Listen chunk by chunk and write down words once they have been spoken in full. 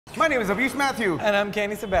My name is Abish Matthew. And I'm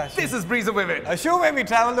Sebastian. This is Breeze of Vivid, a show where we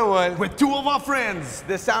travel the world with two of our friends.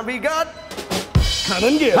 This time we got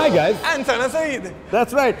Hi guys. and Sana Saeed.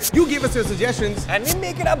 That's right. You give us your suggestions. And we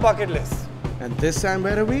make it our bucket list. And this time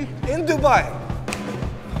where are we? In Dubai.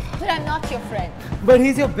 But I'm not your friend. But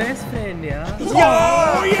he's your best friend, yeah?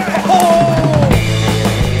 Oh, yeah! Oh!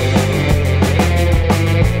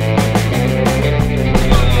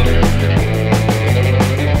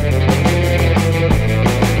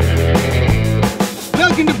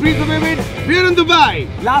 Welcome to Breeze of Vivid. We're in Dubai.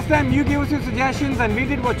 Last time you gave us your suggestions and we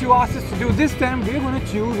did what you asked us to do. This time we're going to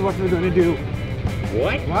choose what we're going to do.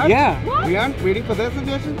 What? Yeah. What? We aren't waiting for their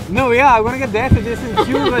suggestions? No, yeah, I'm going to get their suggestions.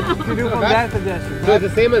 Choose what to do from their suggestions. So it's the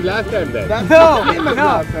same as last time then? That's No, the same as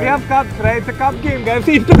last time. we have cups, right? It's a cup game, guys.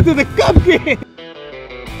 See, to the cup game.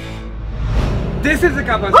 This is a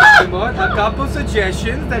cup I'm talking about. A cup of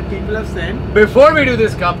suggestions that people have sent. Before we do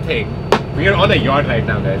this cup thing, we are on a yacht right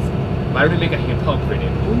now, guys. Why don't we make a hip hop video?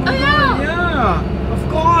 Oh my yeah. God, yeah,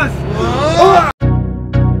 of course.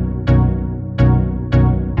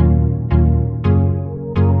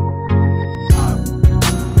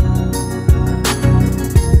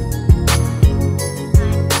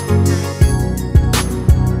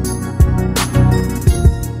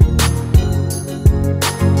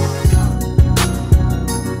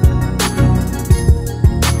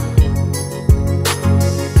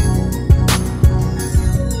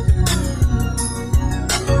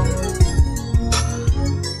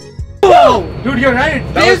 Dude, you're right.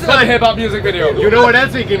 That was for the hip hop music video. You know what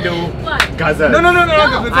else we can do? What? Ghazal. No.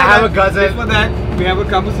 I have a ghazal. For that, we have a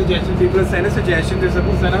couple suggestions. People have sent a suggestion. They're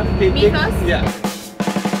supposed to Me first?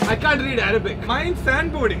 Yeah. I can't read Arabic. Mine's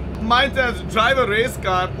sandboarding. Mine says drive a race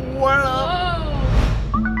car. What up?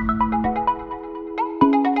 Oh.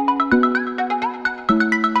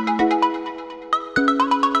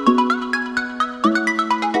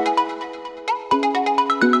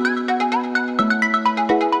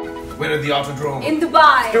 We're at the Autodrome. In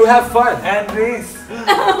Dubai. To have fun. And race.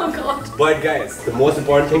 Oh God. But guys, the most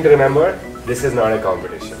important thing to remember, this is not a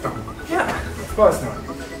competition. Yeah, of course not.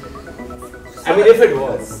 I mean, if it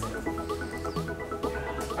was.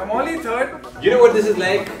 I'm only third. You know what this is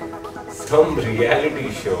like? Some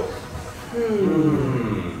reality show.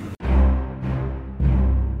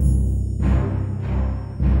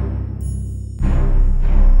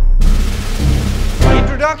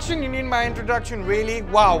 Introduction? You need my introduction, really?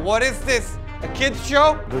 Wow, what is this? A kids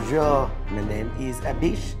show? Bonjour, my name is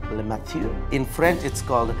Abish Le Mathieu. In French, it's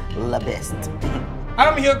called La Best.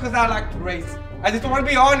 I'm here because I like to race. I just want to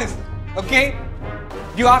be honest, okay?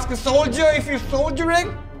 You ask a soldier if he's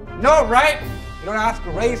soldiering? No, right? You don't ask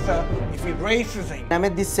a racer if he races. I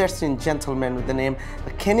met this certain gentleman with the name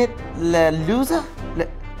Kenneth Le Loser.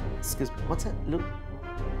 Excuse me, what's that?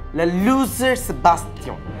 Le Loser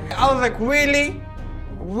Sebastian. I was like, really?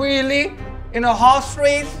 Really? In a horse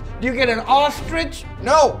race, do you get an ostrich?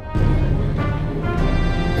 No.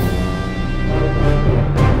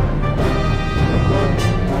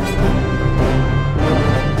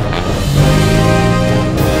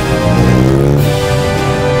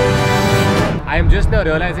 I am just now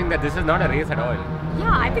realizing that this is not a race at all.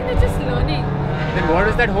 Yeah, I think they're just learning. Then what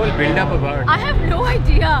is that whole build up about? I have no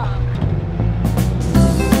idea.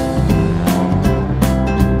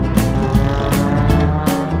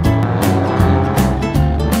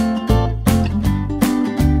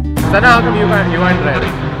 Sana, how come you weren't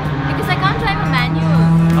driving? Because I can't drive a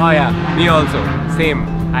manual. Oh yeah, me also. Same.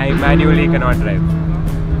 I manually cannot drive.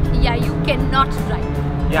 Yeah, you cannot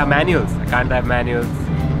drive. Yeah, manuals. I can't drive manuals.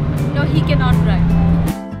 No, he cannot drive.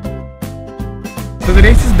 So the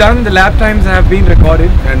race is done, the lap times have been recorded.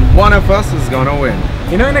 And one of us is gonna win.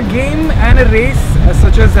 You know, in a game and a race,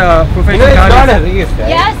 such as a professional It's car not a race, race, right?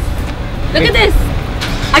 Yes. Look at this.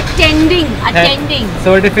 Attending.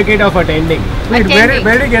 Certificate of attending. Wait, Attending.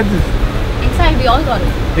 where did you get this? Inside, we all got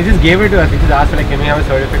it. They just gave it to us. They just asked like, can we have a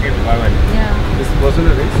certificate? We got one. Yeah. This wasn't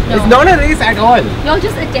a race? No. It's not a race at all. Y'all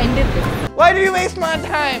just attended this. Why do you waste my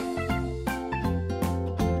time?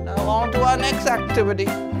 Now on to our next activity.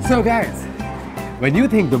 So guys, when you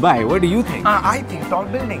think Dubai, what do you think? I think tall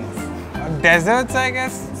buildings. Deserts, I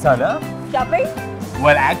guess. Sana? Shopping?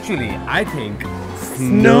 Well, actually, I think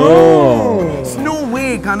No! Snow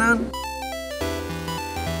way, Kanan.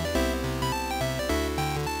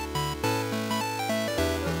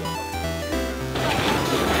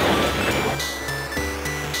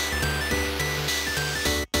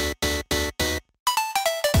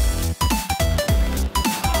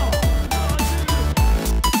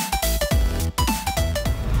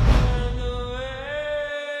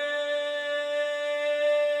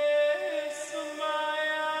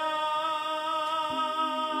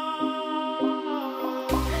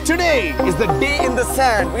 today is the day in the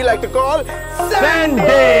sand we like to call Sand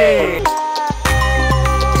Day.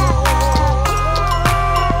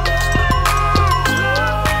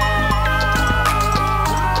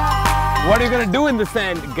 What are you gonna do in the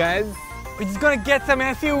sand, guys? We're just gonna get some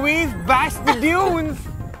SUVs, bash the dunes.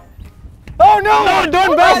 Oh no! No,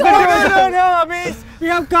 don't bash the dunes! No, Abish. We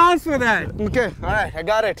have cars for that. Okay, alright, I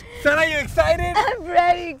got it. Sana, you excited? I'm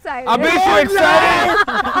very excited. Abish, you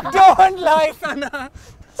excited? Don't lie, Sana.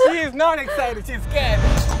 She is not excited, she's scared.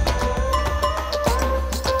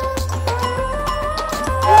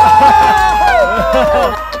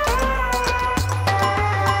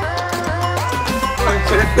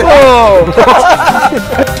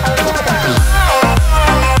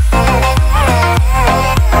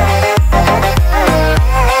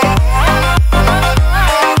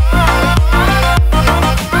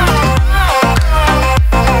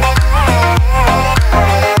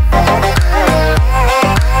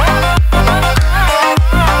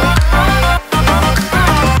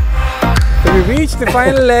 We reached the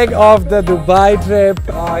final leg of the Dubai trip.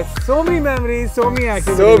 So many memories, so many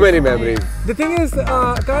activities. So many memories. The thing is,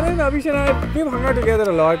 Karan, Abish and I, we've hung out together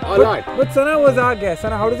a lot. A lot. But Sana was our guest.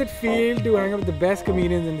 Sana, how does it feel to hang out with the best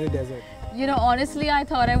comedians in the desert? You know, honestly, I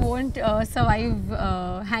thought I won't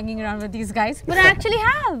survive hanging around with these guys, but I actually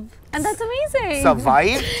have, and that's amazing.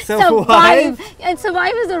 Survive? Survive. And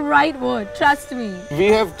survive is the right word. Trust me. We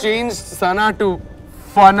have changed Sana to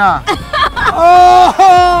Fana.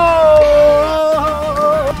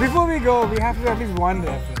 Before we go, we have to do at least one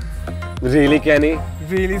reference. Really, Kenny?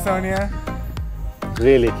 Really, Sonia?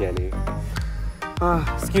 Really, Kenny?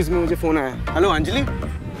 Excuse me, मुझे phone आया. Hello, Anjali?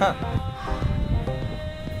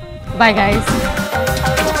 Bye, guys.